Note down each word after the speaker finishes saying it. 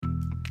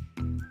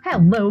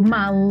Hello,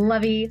 my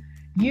lovey.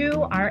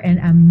 You are an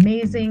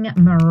amazing,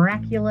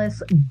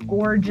 miraculous,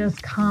 gorgeous,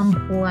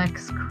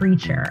 complex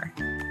creature.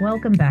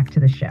 Welcome back to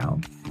the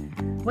show.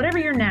 Whatever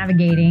you're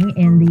navigating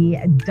in the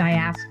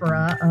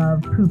diaspora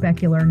of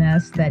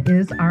poopecularness that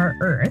is our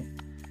Earth,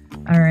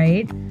 all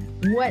right,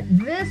 what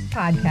this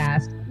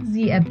podcast,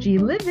 ZFG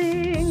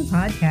Living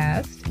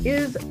Podcast,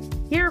 is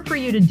here for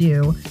you to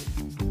do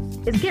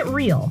is get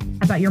real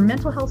about your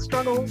mental health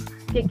struggles,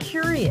 get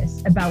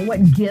curious about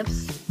what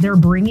gifts they're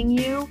bringing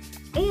you,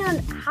 and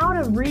how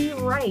to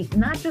rewrite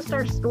not just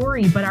our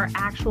story, but our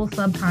actual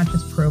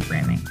subconscious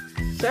programming.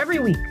 So every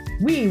week,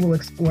 we will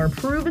explore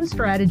proven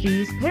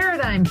strategies,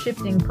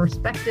 paradigm-shifting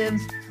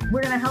perspectives.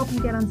 We're going to help you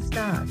get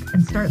unstuck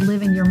and start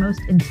living your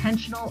most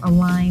intentional,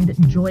 aligned,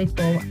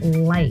 joyful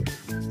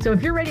life. So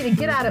if you're ready to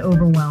get out of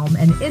overwhelm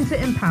and into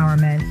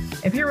empowerment,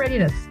 if you're ready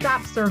to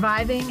stop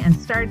surviving and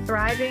start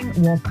thriving,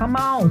 well, come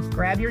on,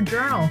 grab your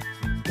journal.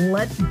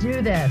 Let's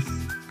do this.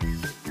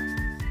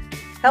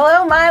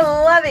 Hello, my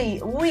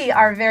lovey. We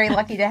are very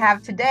lucky to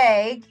have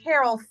today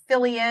Carole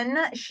Filion.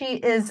 She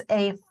is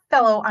a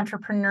fellow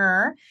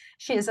entrepreneur.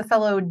 She is a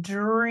fellow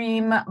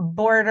dream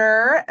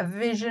boarder,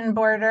 vision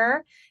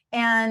boarder,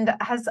 and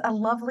has a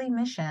lovely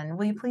mission.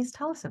 Will you please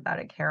tell us about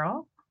it,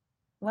 Carole?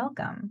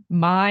 Welcome.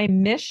 My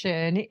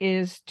mission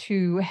is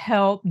to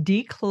help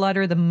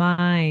declutter the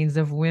minds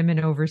of women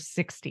over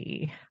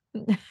 60.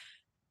 I'm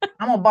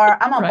gonna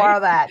borrow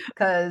that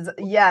because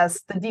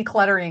yes, the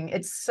decluttering,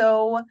 it's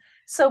so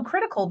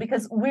critical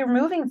because we're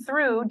moving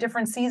through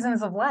different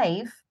seasons of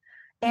life,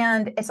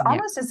 and it's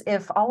almost as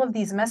if all of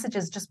these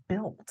messages just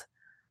build.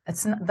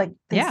 It's not like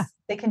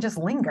they can just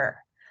linger.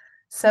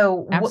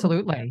 So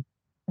absolutely.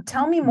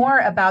 Tell me more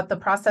about the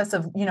process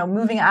of,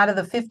 moving out of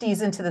the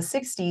 50s into the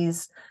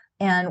 60s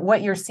and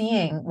what you're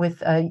seeing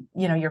with,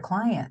 your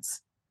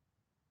clients.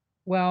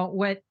 Well,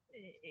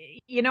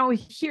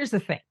 here's the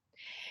thing.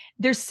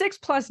 There's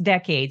 6+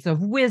 decades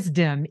of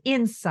wisdom,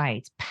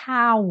 insights,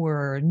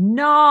 power,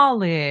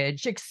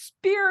 knowledge,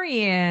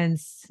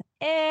 experience,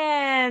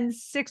 and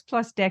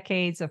 6+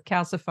 decades of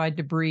calcified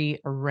debris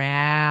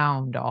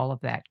around all of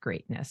that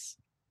greatness.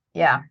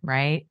 Yeah.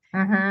 Right.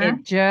 Mm-hmm.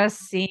 It just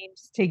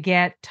seems to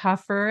get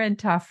tougher and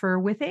tougher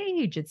with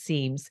age, it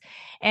seems.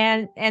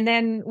 And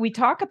then we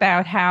talk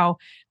about how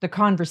the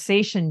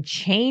conversation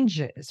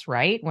changes,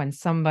 right? When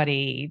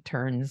somebody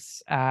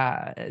turns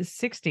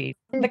 60,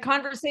 the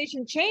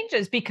conversation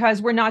changes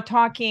because we're not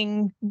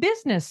talking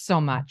business so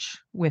much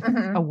with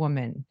a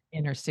woman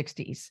in her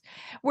 60s.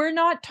 We're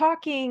not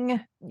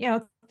talking,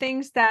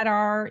 things that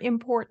are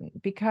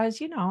important because,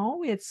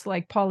 it's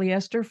like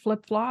polyester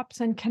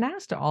flip-flops and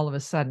canasta all of a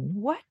sudden.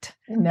 What?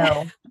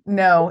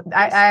 No,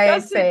 I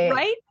say,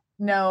 right?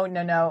 No,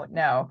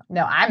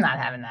 I'm not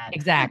having that.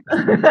 Exactly.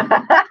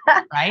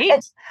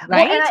 Right? Well,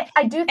 and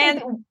I do think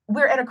that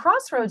we're at a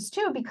crossroads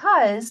too,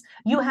 because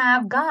you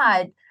have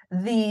got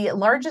the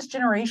largest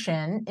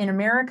generation in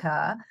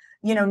America,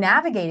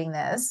 navigating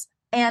this.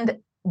 And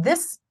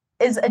this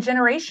is a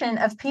generation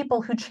of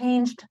people who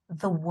changed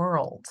the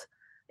world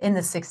in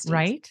the 60s.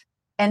 Right.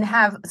 And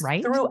have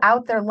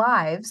throughout their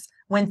lives,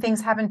 when things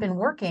haven't been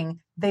working,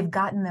 they've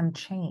gotten them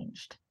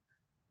changed.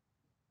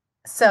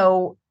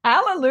 So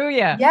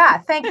hallelujah. Yeah,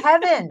 thank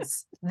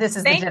heavens. This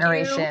is the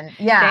generation.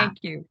 Yeah. Thank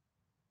you.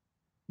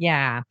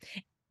 Yeah.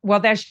 Well,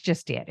 that's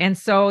just it. And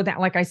so that,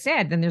 like I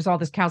said, then there's all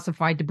this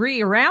calcified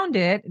debris around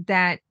it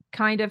that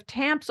kind of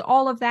tamps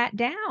all of that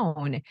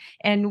down.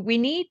 And we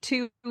need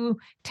to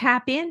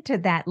tap into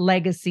that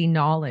legacy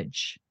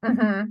knowledge,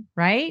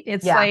 right?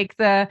 It's like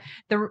the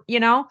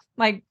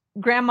like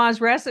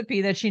grandma's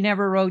recipe that she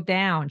never wrote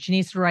down. She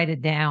needs to write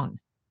it down.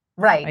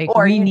 Right. Like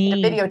or we you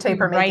need a videotape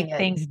to or write making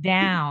things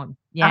down.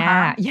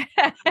 Yeah. Yeah.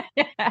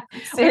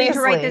 Seriously. We need to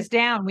write this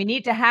down. We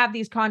need to have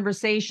these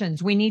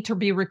conversations. We need to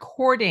be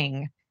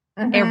recording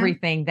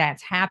everything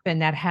that's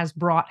happened that has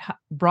brought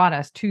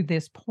us to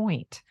this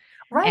point.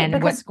 Right.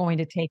 And what's going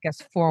to take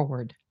us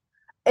forward.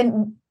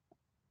 And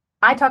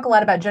I talk a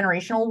lot about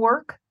generational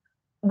work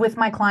with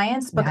my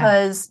clients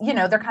because,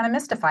 they're kind of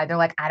mystified. They're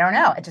like, I don't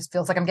know. It just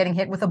feels like I'm getting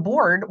hit with a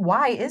board.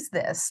 Why is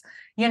this?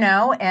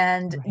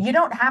 And you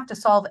don't have to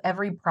solve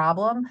every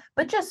problem,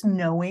 but just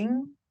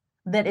knowing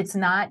that it's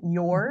not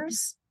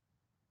yours,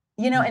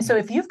 and so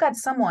if you've got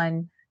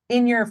someone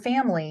in your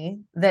family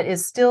that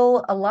is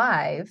still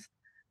alive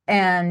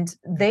and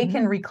they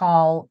can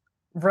recall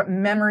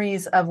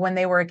memories of when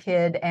they were a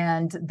kid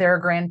and their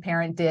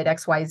grandparent did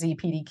XYZ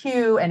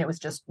PDQ and it was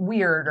just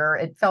weird or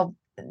it felt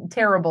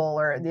terrible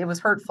or it was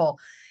hurtful,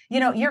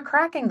 you're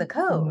cracking the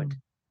code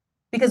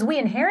because we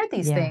inherit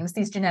these things,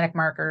 these genetic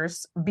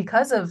markers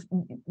because of,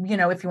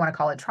 if you want to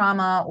call it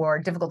trauma or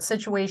difficult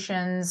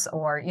situations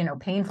or,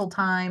 painful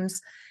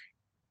times.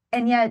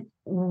 And yet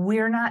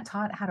we're not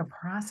taught how to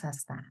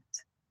process that.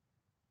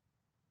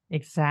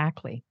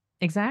 Exactly.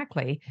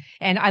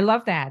 And I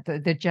love that,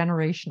 the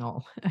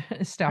generational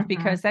stuff,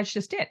 because that's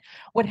just it.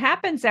 What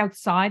happens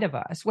outside of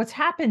us, what's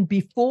happened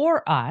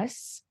before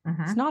us,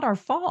 it's not our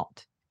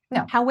fault.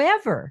 No.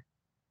 However,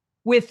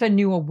 with a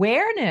new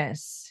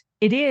awareness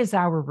it is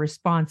our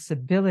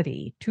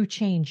responsibility to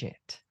change it,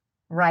 to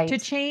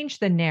Right. change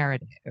the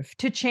narrative,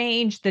 to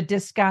change the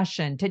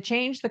discussion, to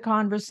change the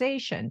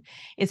conversation.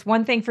 It's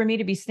one thing for me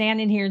to be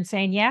standing here and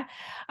saying, yeah,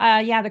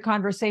 the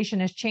conversation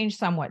has changed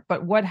somewhat,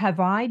 but what have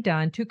I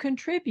done to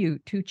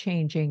contribute to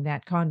changing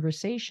that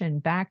conversation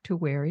back to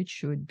where it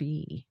should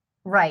be?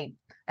 Right.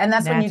 And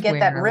that's when you That's get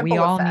that where we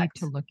ripple all need effect.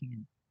 to look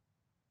in.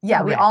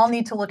 Yeah, we all Correct.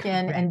 need to look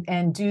in Correct.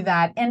 and do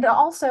that. And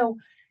also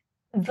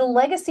the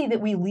legacy that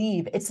we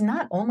leave, it's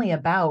not only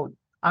about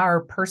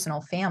our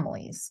personal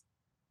families.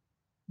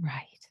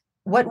 Right.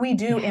 What we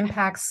do Yeah.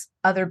 impacts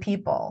other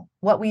people.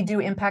 What we do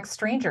impacts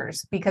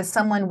strangers, because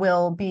someone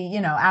will be,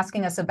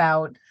 asking us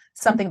about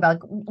something about,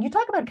 you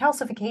talk about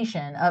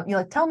calcification of, you're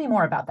like, tell me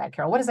more about that,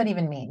 Carole. What does that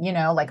even mean?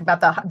 Like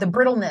about the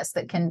brittleness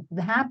that can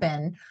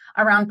happen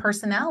around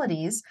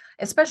personalities,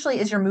 especially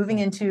as you're moving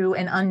Right. into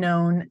an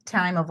unknown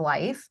time of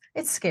life.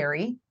 It's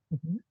scary.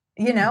 Mhm.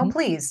 Mhm.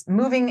 Please,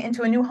 moving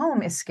into a new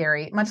home is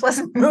scary, much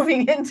less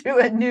moving into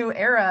a new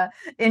era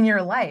in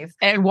your life.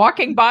 And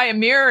walking by a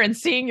mirror and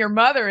seeing your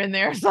mother in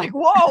there, it's like,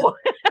 whoa,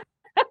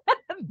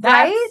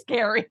 that's Right?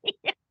 scary.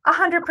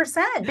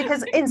 100%,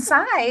 because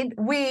inside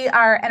we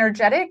are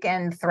energetic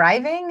and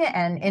thriving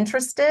and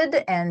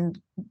interested and,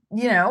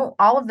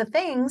 all of the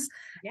things.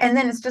 Yeah. And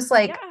then it's just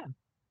like, Yeah.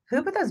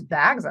 who put those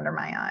bags under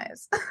my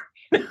eyes?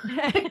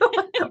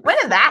 When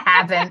did that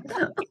happen?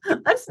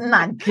 That's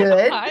not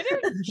good. I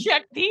didn't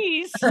check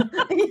these.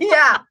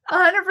 Yeah,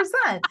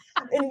 100%.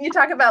 And you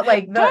talk about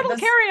like Total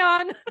carry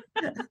on.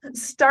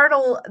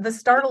 the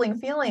startling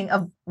feeling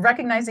of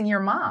recognizing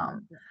your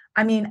mom.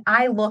 I mean,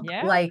 I look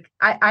Yeah. like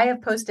I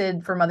have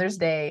posted for Mother's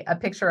Day a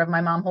picture of my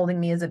mom holding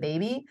me as a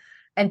baby,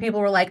 and people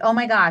were like, "Oh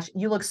my gosh,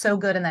 you look so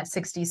good in that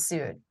 60s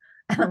suit."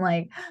 And I'm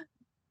like,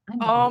 I'm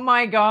Oh baby.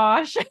 my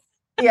gosh.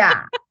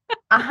 Yeah,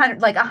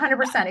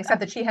 100%,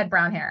 except that she had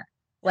brown hair.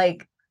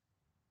 Like,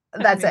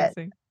 that's it.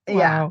 Amazing.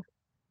 Yeah. Wow. Right?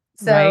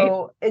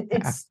 So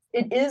Yeah.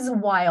 it is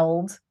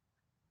wild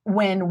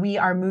when we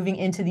are moving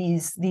into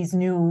these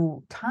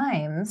new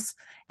times.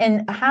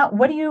 And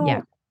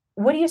Yeah.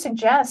 what do you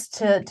suggest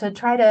to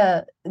try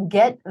to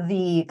get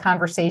the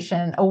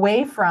conversation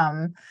away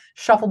from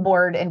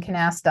shuffleboard and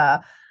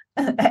canasta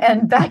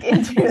and back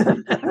into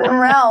the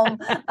realm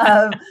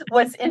of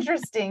what's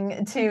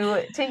interesting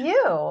to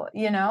you?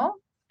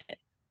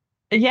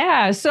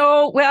 Yeah.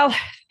 So, well,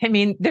 I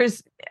mean,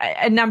 there's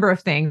a number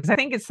of things. I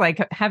think it's like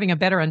having a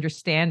better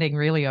understanding,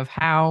 really, of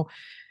how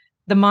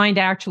the mind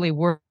actually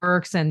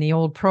works and the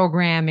old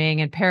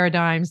programming and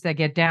paradigms that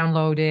get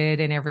downloaded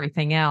and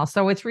everything else.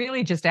 So it's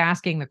really just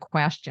asking the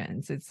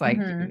questions. It's like,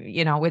 Mm-hmm.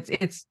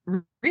 it's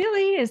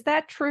really, is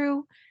that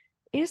true?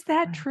 Is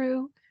that Right.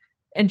 true?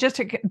 And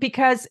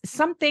because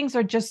some things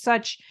are just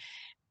such,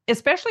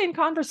 especially in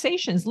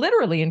conversations,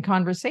 literally in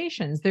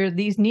conversations, there are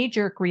these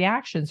knee-jerk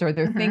reactions, or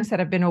there are things Mm-hmm. that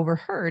have been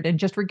overheard and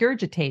just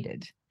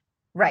regurgitated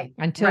Right.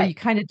 until Right. you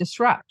kind of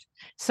disrupt.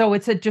 So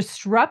it's a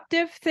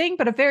disruptive thing,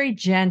 but a very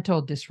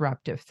gentle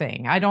disruptive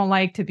thing. I don't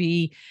like to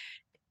be,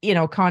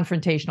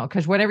 confrontational,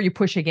 because whatever you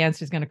push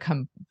against is going to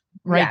come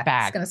right Yeah, it's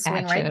back going to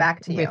swing at right you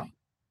back to with you.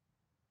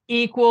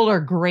 equal or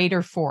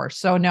greater force.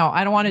 So no,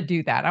 I don't want to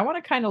do that. I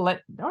want to kind of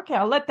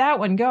I'll let that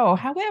one go.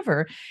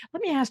 However,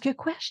 let me ask you a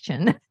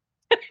question.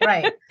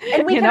 Right.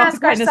 And we can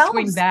ask Kind of swing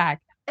ourselves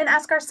back.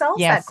 that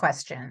Yes.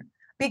 question,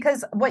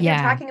 because what you're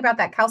Yeah. talking about,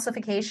 that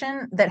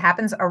calcification that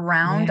happens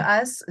around Yeah.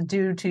 us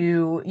due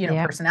to,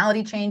 Yeah.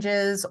 personality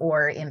changes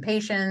or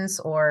impatience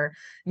or,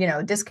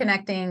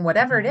 disconnecting,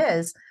 whatever it Mhm.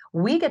 is,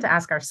 we get to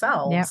ask Yeah.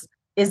 ourselves,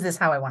 is this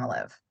how I want to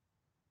live?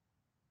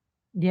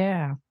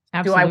 Yeah.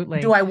 Do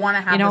Absolutely. I want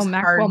to have this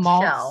Maxwell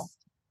hard shell? Maltz.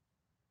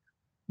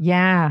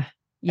 Yeah.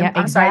 Yeah,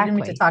 I'm sorry, I didn't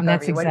mean to exactly. talk And over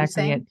that's you. What are you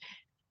exactly it. saying?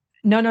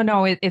 No, no,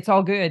 no. It's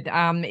all good.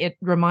 It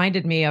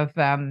reminded me of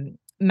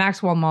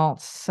Maxwell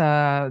Maltz,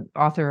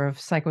 author of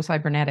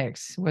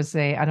Psycho-Cybernetics.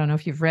 I don't know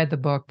if you've read the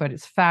book, but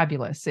it's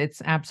fabulous.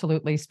 It's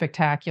absolutely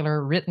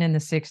spectacular. Written in the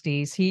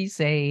 60s.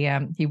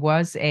 He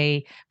was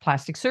a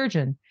plastic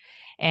surgeon,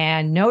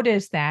 and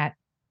noticed that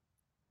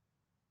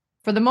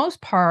for the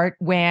most part,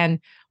 when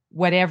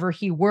whatever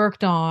he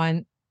worked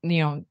on,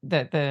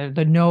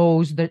 the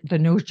nose, the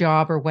nose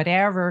job or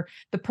whatever,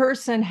 the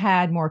person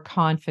had more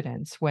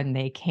confidence when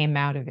they came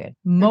out of it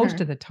most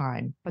Mm-hmm. of the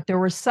time, but there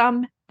were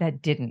some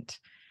that didn't.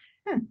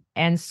 Hmm.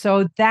 And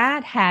so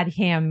that had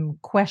him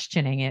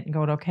questioning it and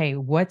going, okay,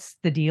 what's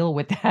the deal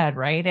with that?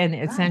 Right. And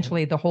Right.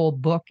 essentially the whole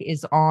book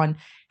is on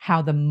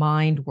how the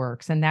mind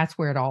works. And that's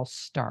where it all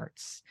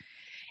starts.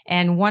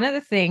 And one of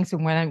the things,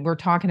 and when we're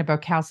talking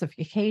about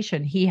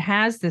calcification, he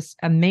has this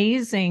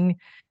amazing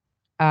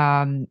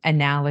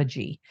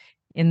analogy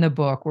in the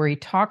book where he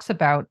talks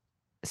about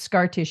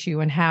scar tissue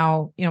and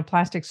how,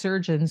 plastic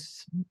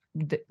surgeons,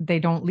 they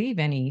don't leave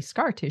any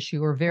scar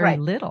tissue or very Right.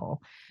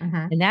 little.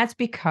 Mm-hmm. And that's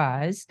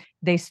because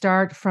they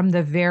start from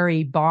the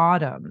very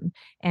bottom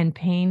and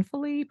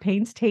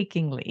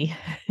painstakingly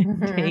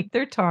Mm-hmm. take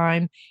their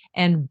time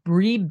and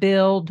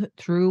rebuild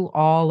through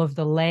all of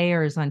the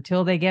layers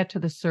until they get to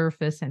the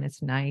surface and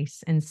it's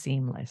nice and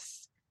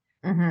seamless.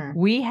 Mm-hmm.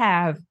 We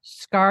have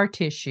scar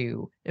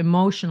tissue,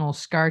 emotional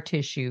scar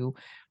tissue,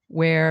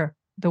 where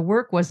the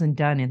work wasn't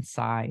done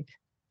inside.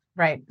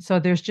 Right. So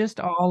there's just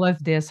all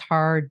of this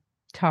hard,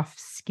 tough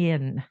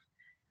skin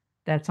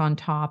that's on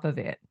top of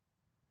it,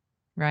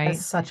 That's right?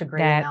 such a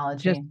great That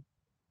just, analogy.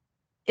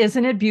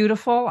 isn't it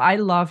beautiful? I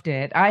loved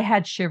it. I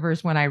had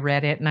shivers when I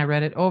read it, and I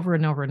read it over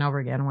and over and over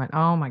again and went,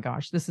 oh my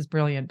gosh, this is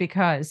brilliant.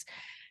 Because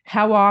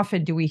how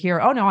often do we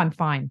hear, oh no, I'm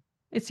fine.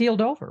 It's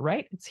healed over,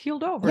 right? It's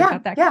healed over. It Yeah.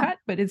 got that Yeah. cut,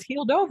 but it's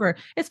healed over.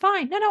 It's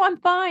fine. No, no, I'm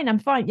fine. I'm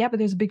fine. Yeah, but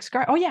there's a big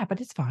scar. Oh yeah,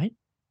 but it's fine.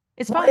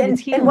 It's Well, fine.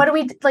 It's and what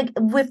healed. do we like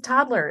with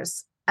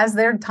toddlers as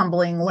they're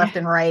tumbling Yeah. left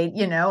and right,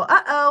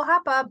 uh-oh,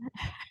 hop up,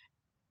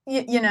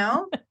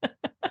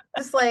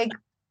 just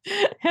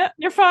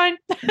You're fine.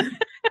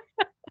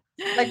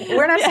 like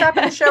we're not Yeah.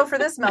 stopping the show for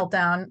this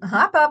meltdown.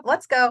 Hop up,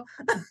 let's go.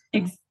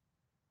 Ex-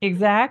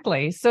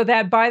 Exactly. So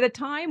that by the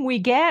time we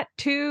get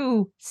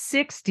to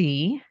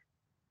 60,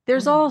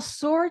 there's Mhm. all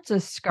sorts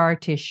of scar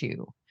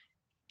tissue,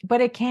 but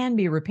it can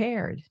be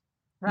repaired.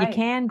 You Right.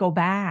 can go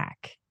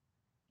back.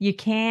 You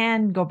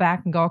can go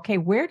back and go, okay,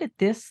 where did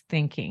this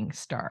thinking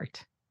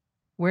start?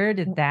 Where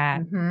did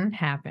that Mm-hmm.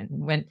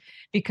 happen?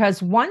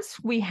 Because once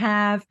we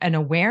have an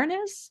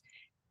awareness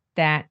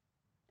that,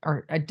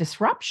 or a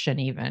disruption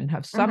even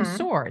of some Mm-hmm.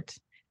 sort,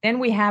 then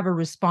we have a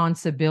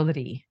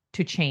responsibility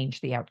to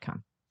change the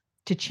outcome,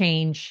 to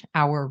change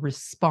our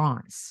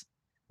response,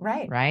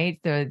 Right. right?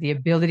 The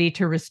ability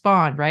to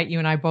respond, right? You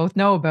and I both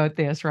know about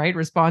this, right?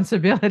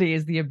 Responsibility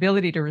is the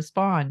ability to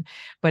respond,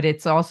 but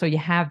it's also you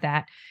have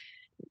that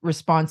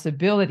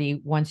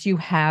responsibility once you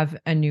have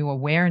a new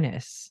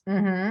awareness.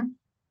 Mm-hmm.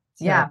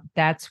 So Yeah.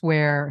 that's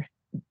where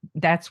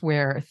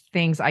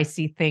I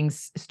see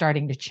things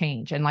starting to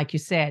change. And like you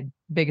said,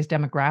 biggest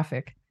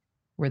demographic,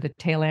 we're the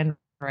tail end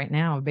right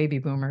now, baby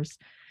boomers.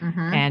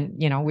 Mm-hmm.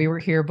 And, we were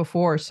here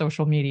before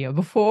social media,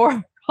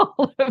 before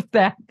all of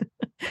that,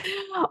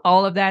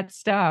 all of that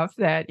stuff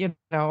that,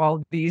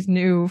 all these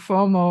new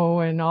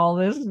FOMO and all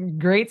this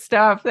great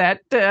stuff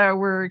that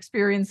we're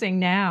experiencing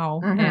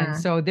now. And Mm-hmm.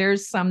 so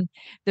there's some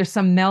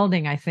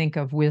melding, I think,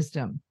 of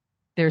wisdom.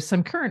 There's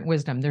some current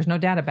wisdom. There's no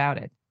doubt about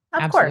it.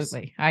 Of course.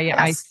 Absolutely. I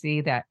Yes.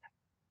 see that.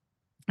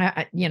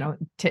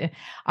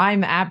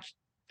 I'm apt.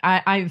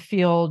 I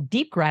feel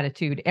deep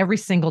gratitude every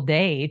single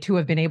day to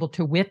have been able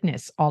to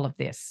witness all of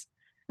this,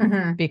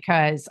 Mm-hmm.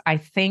 because I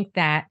think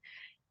that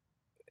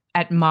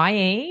at my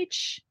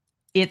age,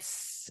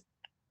 it's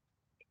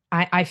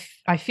I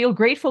feel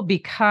grateful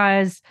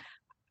because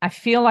I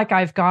feel like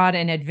I've got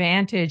an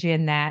advantage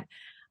in that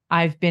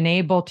I've been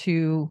able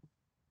to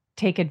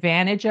take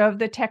advantage of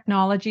the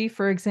technology,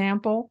 for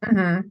example,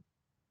 Mm-hmm.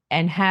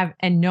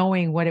 and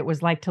knowing what it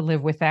was like to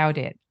live without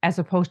it, as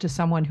opposed to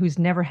someone who's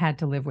never had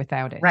to live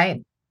without it.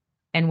 Right.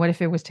 And what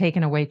if it was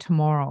taken away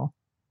tomorrow?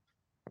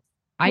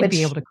 I'd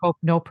be able Which to cope,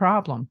 no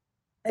problem.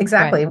 But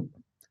exactly.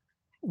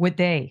 would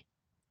they?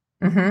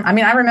 Mm-hmm. I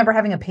mean, I remember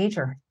having a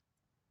pager,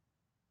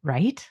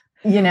 Right?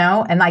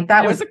 and like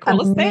that It was was the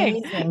coolest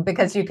thing. amazing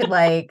because you could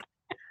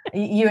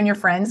you and your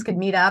friends could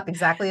meet up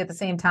exactly at the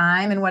same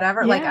time and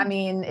whatever. Like, I Yeah.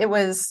 mean, it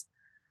was,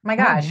 my Oh,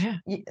 gosh,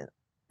 yeah.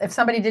 if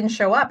somebody didn't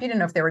show up, you didn't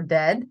know if they were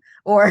dead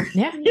or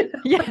Yeah. Yeah.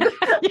 Yeah.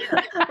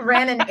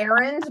 ran an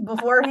errand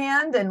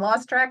beforehand and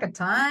lost track of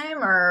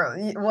time or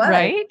what.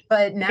 Right?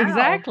 But now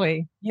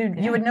Exactly. you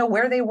Yeah. would know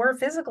where they were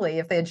physically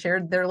if they had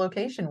shared their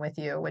location with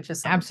you, which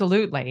is something.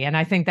 Absolutely. And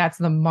I think that's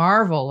the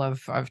marvel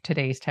of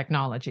today's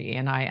technology.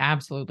 And I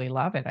absolutely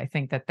love it. I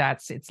think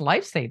it's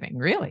life-saving,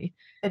 really.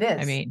 It I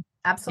is. mean, you know,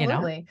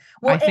 Absolutely. I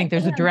Well, think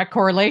there's a and direct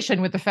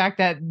correlation with the fact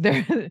that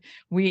there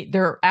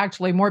are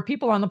actually more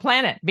people on the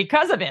planet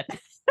because of it.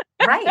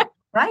 right,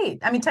 right.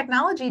 I mean,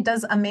 technology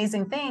does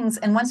amazing things.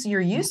 And once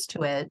you're Yeah. used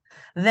to it,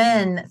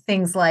 then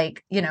things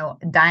like,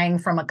 dying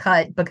from a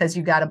cut because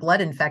you got a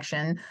blood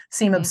infection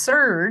seem Mm.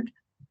 absurd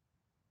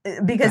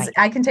because Right.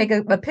 I can take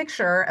a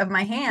picture of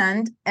my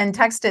hand and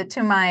text it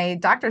to my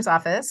doctor's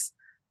office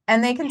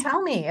and they can Yeah.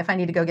 tell me if I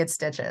need to go get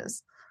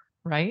stitches.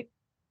 Right.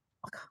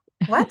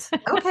 What?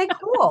 Okay,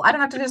 cool. I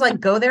don't have to just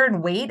go there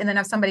and wait and then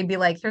have somebody be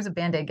like, here's a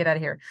Band-Aid, get out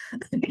of here.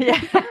 Yeah.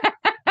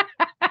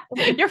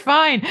 You're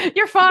fine. You're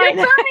You're fine.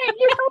 fine.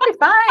 You're totally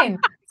fine.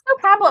 It's no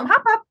problem.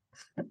 Hop up.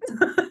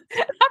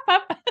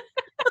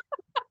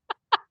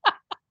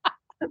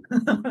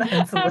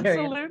 That's hilarious.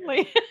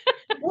 Absolutely.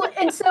 Well,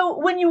 and so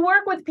when you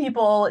work with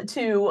people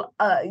to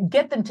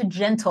get them to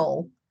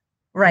gentle,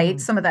 right, Mhm.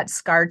 some of that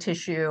scar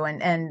tissue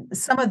and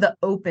some of the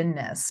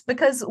openness,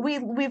 because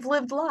we've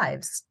lived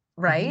lives,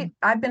 right? Mhm.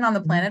 I've been on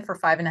the Mhm. planet for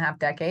 5.5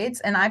 decades,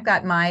 and I've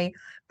got my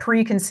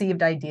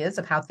preconceived ideas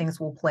of how things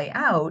will play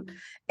out.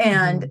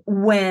 And Mhm.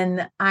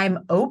 when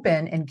I'm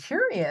open and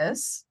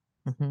curious,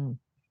 Mhm.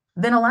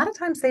 then a lot of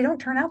times they don't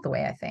turn out the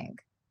way I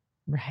think.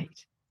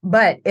 Right.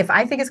 But if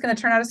I think it's going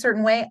to turn out a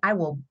certain way, I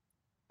will,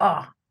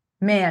 oh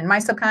man, my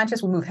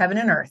subconscious will move heaven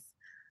and earth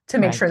to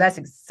make sure Right. that's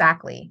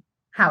exactly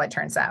how it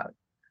turns out.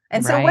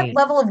 And so what Right.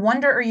 level of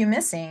wonder are you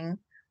missing?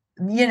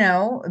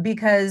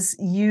 Because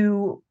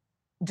you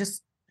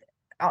just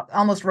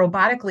almost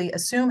robotically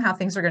assume how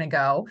things are going to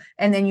go,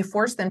 and then you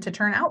force them to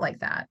turn out like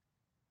that.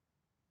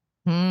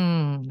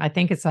 I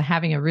think it's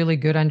having a really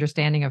good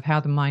understanding of how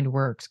the mind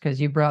works,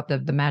 because you brought the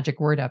magic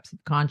word up,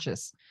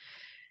 subconscious,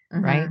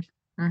 Mm-hmm. right?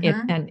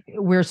 Mm-hmm. And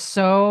we're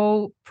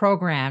so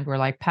programmed. We're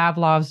like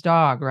Pavlov's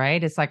dog,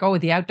 right? It's like, oh,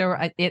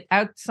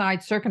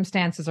 outside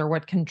circumstances are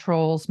what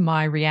controls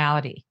my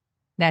reality.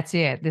 That's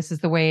it. This is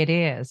the way it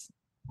is.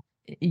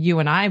 You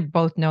and I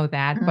both know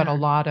that, but a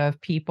Mm-hmm. lot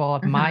of people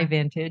of my Mm-hmm.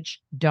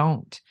 vintage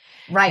don't.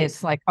 Right.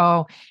 It's like,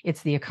 oh,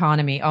 it's the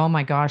economy. Oh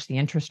my gosh, the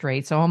interest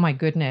rates. Oh my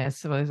goodness.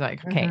 So it's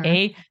like, okay,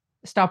 Mm-hmm.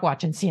 stop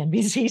watching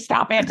CNBC.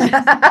 Stop it.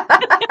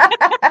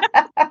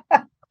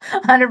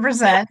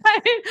 100%.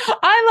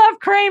 I love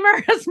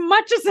Kramer as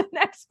much as the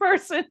next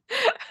person,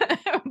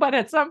 but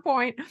at some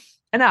point,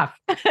 enough,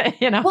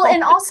 Well,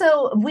 and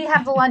also we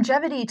have the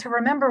longevity to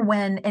remember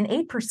when an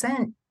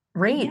 8%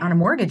 rate Yeah. on a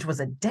mortgage was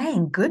a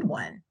dang good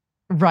one.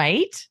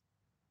 Right?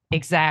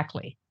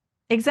 Exactly.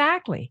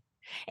 Exactly.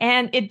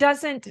 And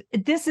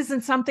this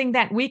isn't something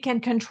that we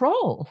can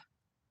control.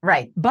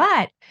 Right.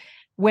 But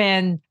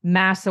when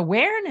mass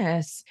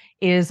awareness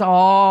is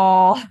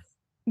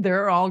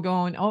they're all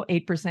going, oh,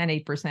 8%,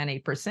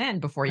 8%,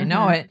 8%. Before you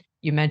know Mm-hmm. it,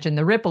 you mentioned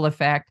the ripple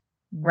effect.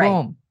 Right.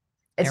 Boom.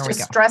 It's There we just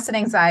go. stress and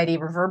anxiety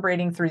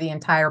reverberating through the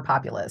entire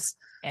populace.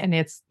 And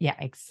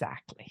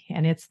exactly.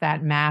 And it's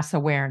that mass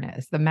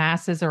awareness. The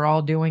masses are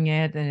all doing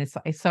it. And it's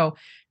like, so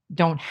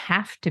don't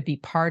have to be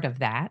part of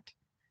that.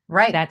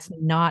 Right. That's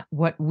not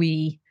what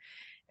we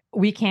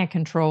can't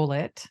control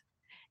it.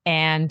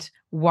 And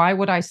why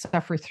would I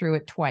suffer through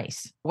it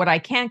twice? What I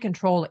can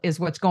control is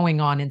what's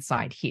going on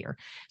inside here.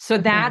 So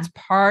that's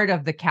part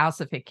of the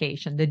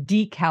calcification, the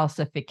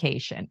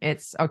decalcification.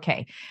 It's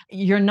okay.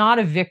 You're not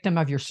a victim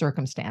of your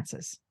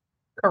circumstances.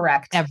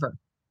 Correct. Ever,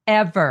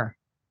 ever,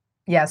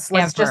 Yes.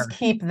 Let's just ever.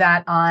 keep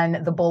that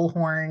on the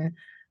bullhorn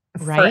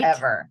Right?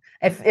 forever.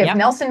 If Yep.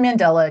 Nelson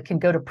Mandela can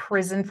go to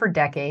prison for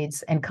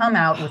decades and come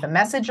out with a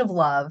message of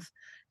love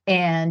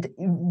and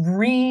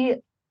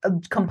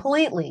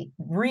completely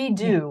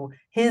redo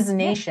his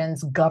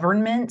nation's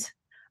government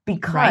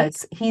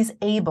because he's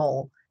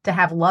able to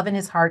have love in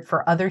his heart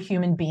for other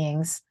human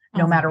beings,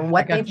 no matter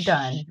what they've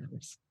done.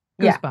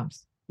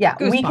 Goosebumps. Yeah.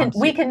 Goosebumps.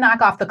 We can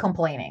knock off the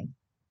complaining.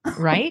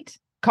 Right?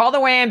 Call the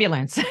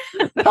ambulance.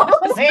 Call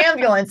the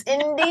ambulance.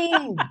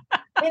 Indeed.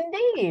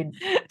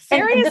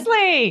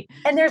 Seriously.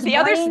 And there's the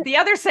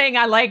other saying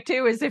I like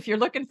too is, if you're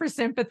looking for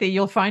sympathy,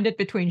 you'll find it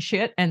between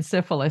shit and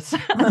syphilis.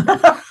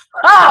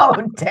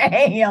 Oh,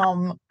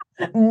 damn.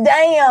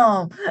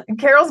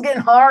 Carole's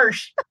getting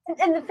harsh.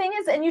 And the thing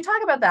is, and you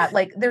talk about that,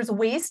 like there's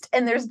waste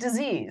and there's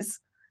disease.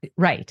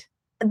 Right.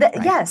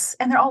 Yes.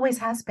 And there always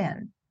has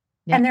been.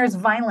 Yep. And there's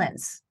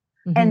violence.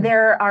 And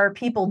there are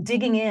people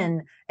digging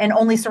in and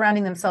only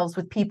surrounding themselves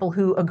with people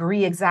who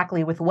agree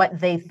exactly with what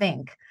they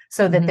think,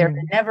 so that there's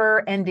a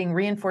never ending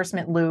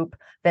reinforcement loop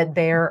that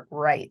they're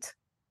right.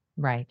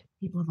 Right.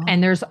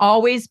 And there's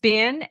always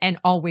been and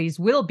always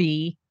will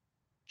be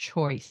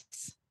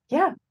choice.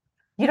 Yeah.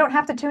 You don't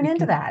have to tune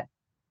into that.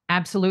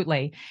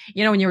 Absolutely.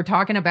 When you were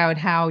talking about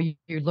how you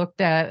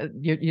looked at,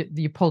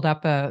 you pulled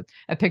up a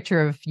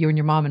picture of you and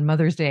your mom and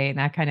Mother's Day and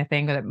that kind of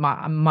thing. That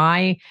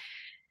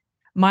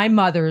my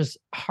mother's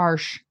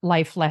harsh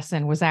life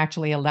lesson was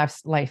actually a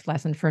life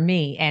lesson for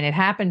me. And it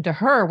happened to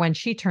her when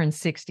she turned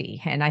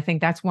 60. And I think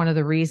that's one of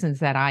the reasons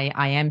that I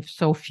am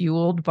so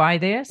fueled by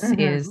this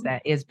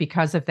is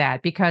because of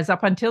that. Because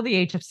up until the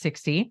age of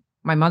 60,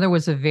 my mother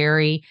was a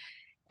very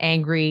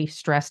angry,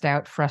 stressed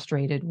out,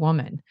 frustrated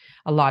woman.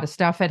 A lot of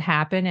stuff had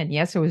happened. And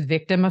yes, it was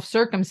victim of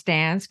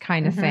circumstance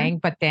kind of thing.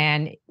 But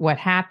then what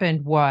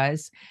happened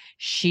was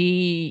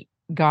she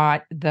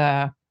got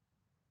the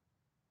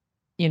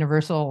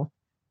universal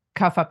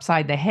cuff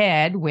upside the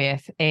head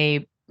with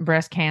a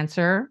breast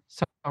cancer,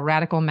 so a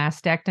radical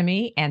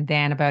mastectomy, and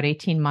then about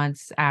 18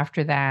 months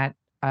after that,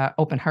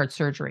 open heart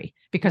surgery,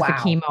 because the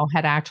chemo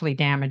had actually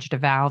damaged a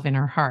valve in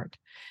her heart.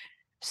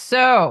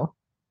 So,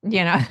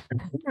 yeah,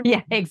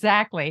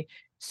 exactly.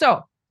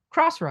 So,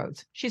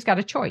 crossroads, she's got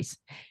a choice.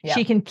 Yeah.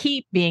 She can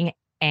keep being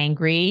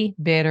angry,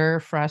 bitter,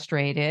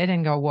 frustrated,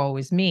 and go, woe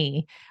is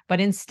me. But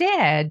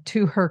instead,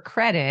 to her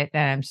credit,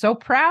 and I'm so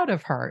proud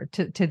of her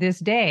to this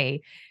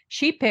day,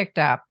 she picked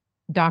up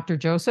Dr.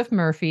 Joseph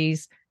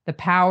Murphy's The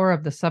Power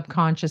of the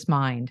Subconscious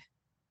Mind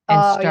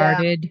and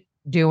started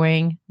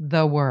doing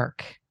the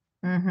work.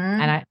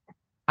 And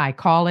I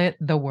call it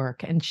the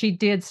work. And she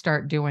did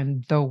start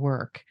doing the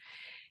work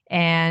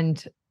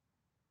and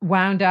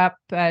wound up,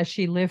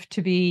 she lived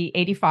to be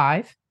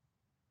 85.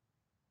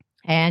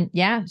 And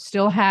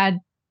still had,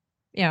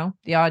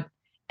 the odd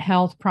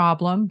health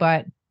problem,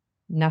 but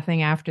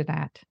nothing after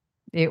that.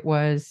 It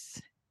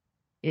was,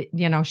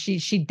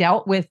 she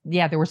dealt with,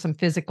 there were some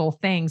physical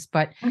things,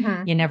 but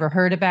you never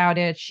heard about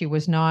it.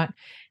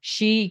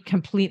 She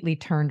completely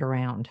turned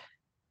around.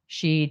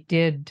 She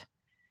did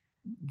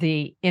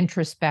the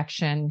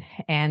introspection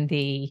and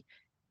the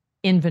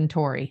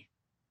inventory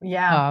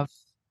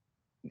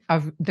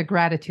of the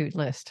gratitude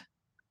list.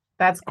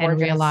 That's gorgeous.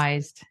 And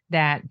realized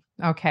that,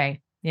 okay,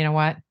 you know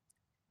what?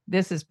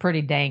 This is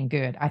pretty dang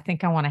good. I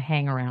think I want to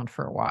hang around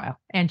for a while.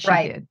 And she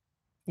did.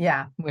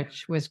 Yeah.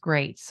 which was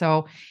great.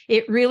 So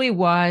it really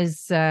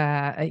was,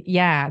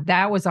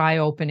 that was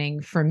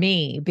eye-opening for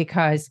me,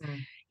 because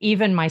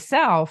even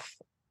myself,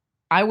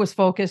 I was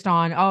focused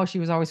on, oh, she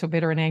was always so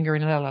bitter and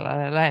angry and,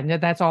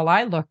 and that's all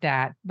I looked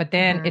at. But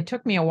then it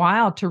took me a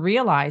while to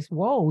realize,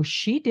 whoa,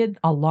 she did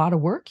a lot of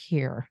work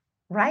here.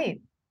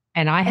 Right.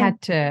 And I had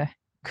to,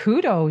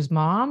 kudos,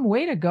 Mom,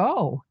 way to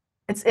go.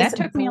 That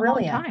took me a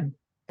long time.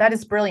 That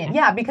is brilliant.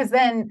 Yeah, because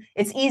then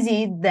it's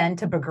easy then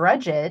to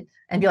begrudge it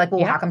and be like,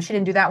 well, how come she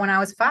didn't do that when I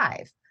was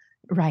 5?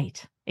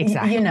 Right.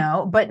 Exactly.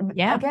 But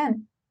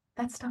again,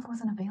 that stuff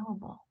wasn't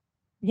available.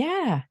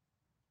 Yeah.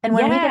 And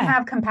when we can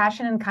have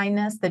compassion and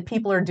kindness, that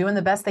people are doing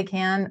the best they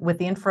can with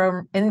the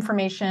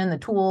information, the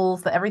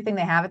tools, everything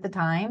they have at the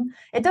time,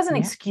 it doesn't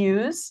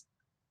excuse,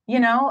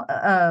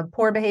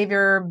 poor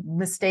behavior,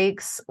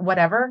 mistakes,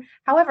 whatever.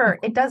 However,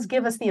 it does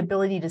give us the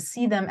ability to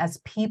see them as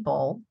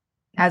people,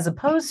 as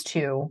opposed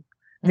to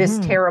this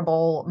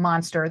terrible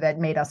monster that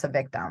made us a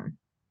victim.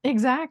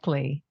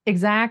 Exactly.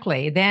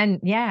 Then,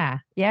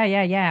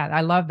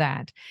 I love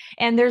that.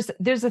 And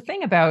there's a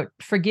thing about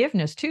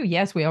forgiveness too.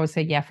 Yes, we always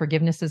say,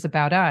 forgiveness is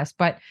about us,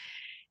 but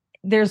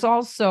there's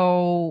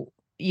also,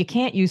 you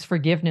can't use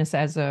forgiveness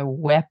as a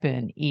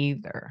weapon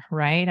either,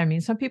 right? I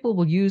mean, some people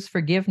will use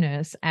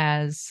forgiveness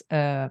as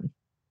a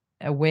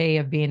way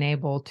of being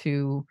able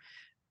to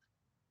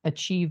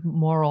achieve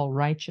moral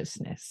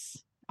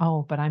righteousness.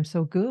 Oh, but I'm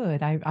so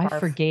good. I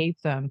forgave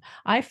them.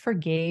 I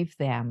forgave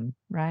them,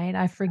 right?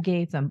 I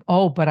forgave them.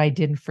 Oh, but I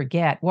didn't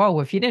forget. Whoa,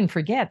 if you didn't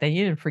forget, then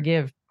you didn't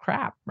forgive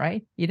crap,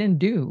 right? You didn't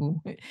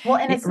do. Well,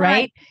 and it's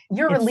right.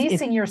 You're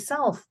releasing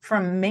yourself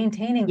from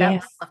maintaining that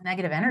level of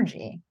negative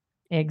energy.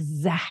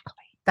 Exactly.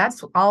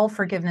 That's all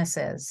forgiveness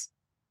is.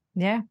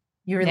 Yeah.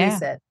 You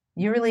release it.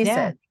 You release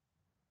it.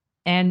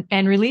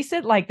 And release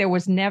it like there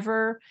was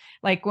never,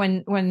 like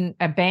when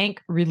a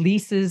bank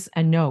releases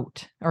a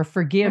note or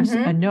forgives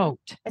a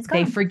note,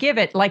 they forgive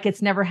it like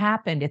it's never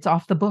happened. It's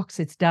off the books.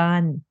 It's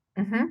done.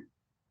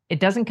 It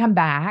doesn't come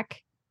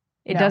back.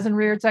 It doesn't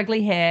rear its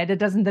ugly head.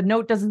 The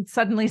note doesn't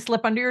suddenly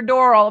slip under your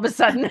door all of a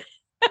sudden.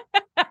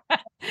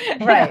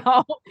 Right.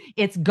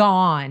 It's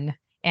gone.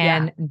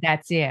 And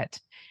that's it.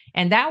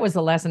 And that was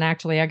the lesson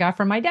actually I got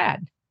from my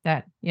dad,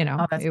 that,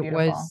 that's it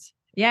beautiful. was.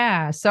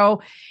 Yeah.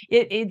 So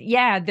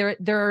there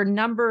are a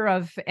number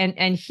of,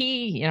 and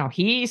he,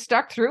 he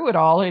stuck through it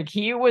all. Like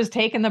he was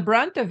taking the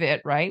brunt of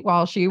it, right?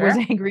 While she was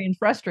angry and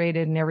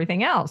frustrated and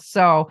everything else.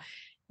 So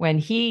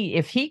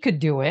if he could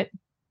do it,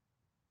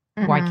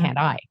 why can't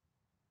I?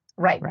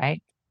 Right.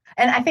 Right.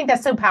 And I think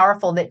that's so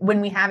powerful that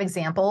when we have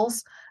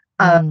examples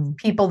of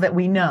people that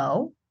we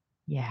know,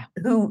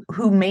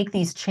 who make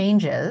these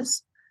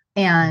changes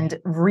and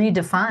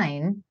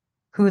redefine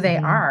who they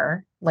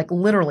are, like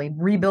literally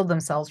rebuild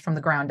themselves from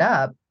the ground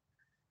up,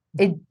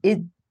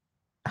 it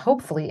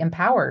hopefully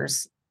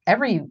empowers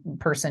every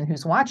person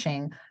who's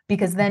watching,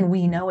 because then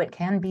we know it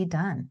can be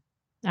done.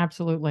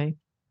 Absolutely.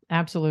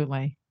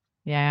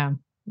 Yeah.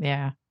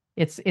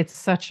 It's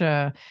such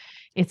a,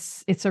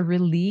 it's a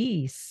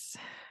release.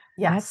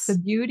 Yes. That's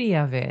the beauty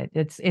of it.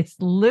 It's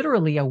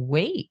literally a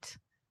weight.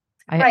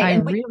 I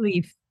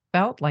really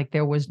felt like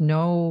there was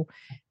the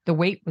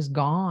weight was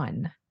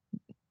gone.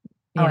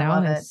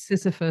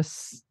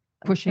 Sisyphus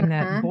pushing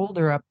that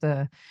boulder up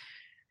the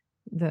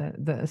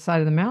side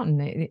of the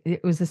mountain.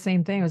 It was the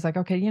same thing. It was like,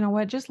 okay, you know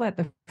what? Just let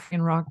the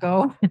freaking rock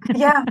go.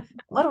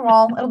 Let it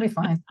roll. It'll be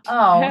fine.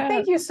 Oh,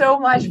 thank you so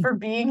much for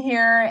being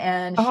here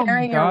and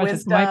sharing your wisdom.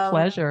 It's my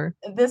pleasure.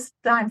 This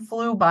time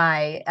flew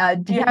by.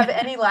 Do you have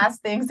any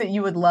last things that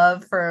you would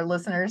love for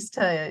listeners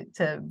to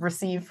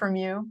receive from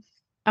you?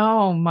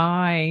 Oh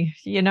my,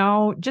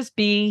 just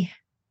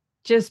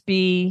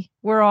be,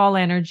 we're all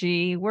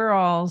energy. We're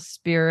all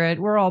spirit.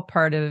 We're all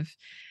part of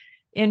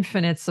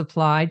infinite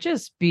supply.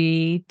 Just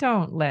be,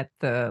 don't let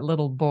the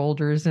little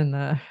boulders in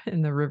the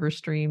river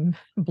stream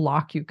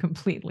block you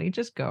completely.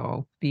 Just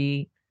go,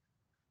 be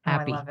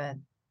happy. I love it.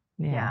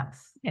 Yeah.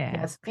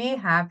 Yes. Be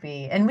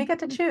happy. And we get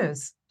to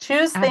choose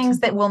things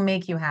that will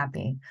make you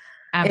happy.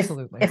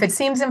 Absolutely. If it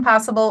seems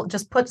impossible,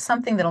 just put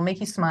something that'll make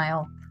you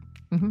smile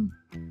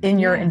in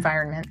your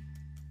environment.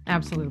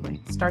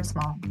 Absolutely. Start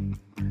small.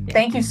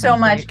 Thank you so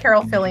much,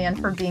 Carole Filion,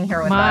 for being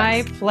here with us.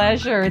 My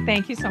pleasure.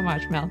 Thank you so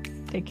much, Mel.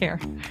 Take care.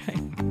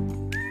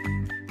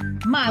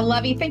 My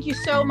lovey, thank you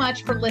so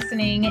much for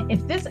listening.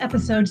 If this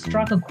episode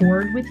struck a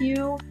chord with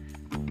you,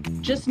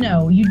 just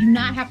know you do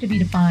not have to be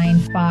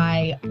defined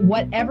by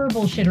whatever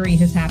bullshittery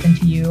has happened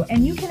to you,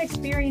 and you can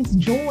experience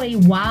joy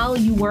while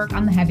you work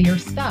on the heavier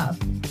stuff.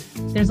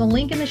 There's a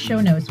link in the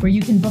show notes where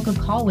you can book a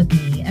call with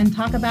me and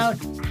talk about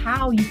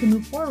how you can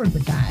move forward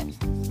with that.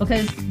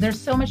 Because there's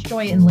so much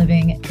joy in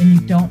living, and you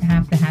don't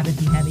have to have it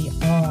be heavy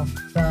all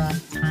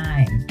the